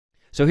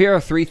So here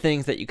are 3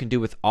 things that you can do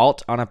with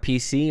Alt on a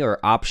PC or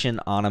Option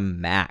on a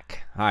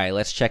Mac. All right,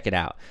 let's check it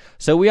out.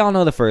 So we all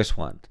know the first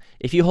one.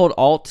 If you hold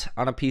Alt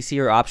on a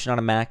PC or Option on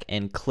a Mac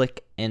and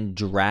click and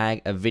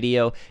drag a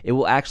video, it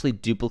will actually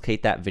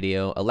duplicate that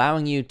video,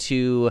 allowing you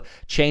to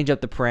change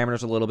up the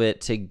parameters a little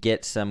bit to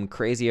get some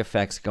crazy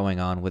effects going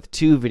on with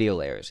 2 video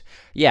layers.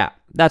 Yeah,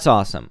 that's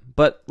awesome.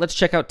 But let's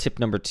check out tip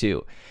number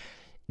 2.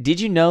 Did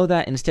you know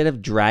that instead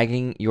of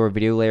dragging your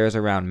video layers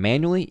around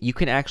manually, you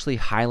can actually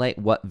highlight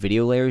what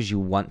video layers you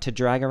want to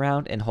drag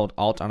around and hold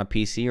Alt on a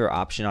PC or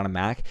Option on a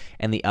Mac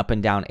and the up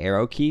and down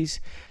arrow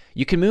keys?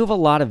 You can move a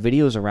lot of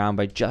videos around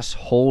by just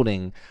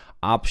holding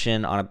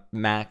Option on a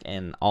Mac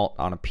and Alt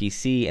on a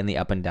PC and the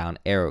up and down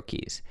arrow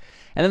keys.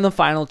 And then the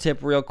final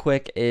tip real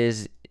quick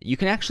is you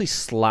can actually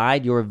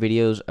slide your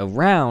videos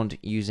around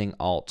using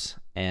Alt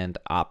and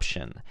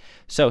Option.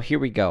 So here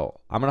we go.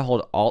 I'm going to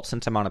hold Alt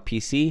since I'm on a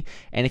PC,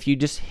 and if you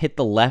just hit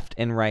the left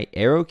and right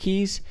arrow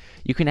keys,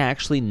 you can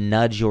actually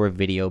nudge your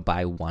video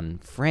by 1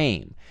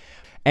 frame.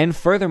 And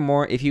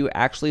furthermore, if you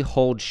actually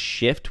hold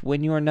Shift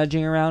when you are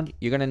nudging around,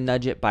 you're going to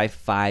nudge it by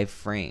 5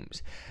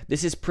 frames.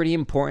 This is pretty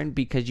important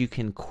because you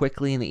can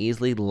quickly and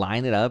easily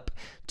line it up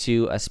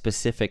to a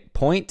specific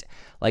point.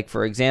 Like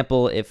for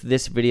example, if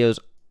this video's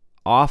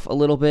off a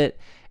little bit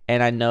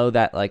and I know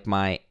that like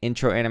my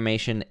intro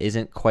animation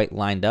isn't quite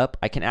lined up,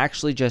 I can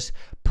actually just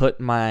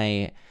put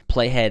my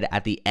playhead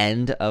at the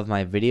end of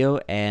my video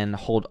and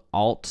hold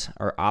Alt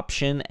or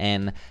Option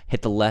and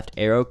hit the left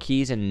arrow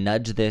keys and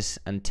nudge this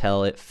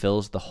until it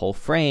fills the whole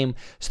frame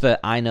so that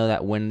I know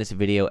that when this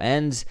video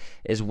ends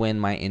is when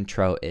my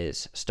intro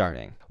is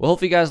starting. Well,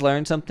 hope you guys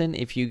learned something.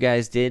 If you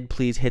guys did,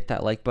 please hit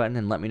that like button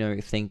and let me know what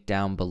you think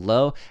down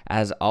below.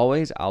 As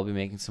always, I'll be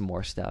making some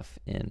more stuff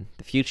in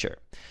the future.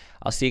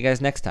 I'll see you guys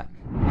next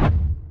time.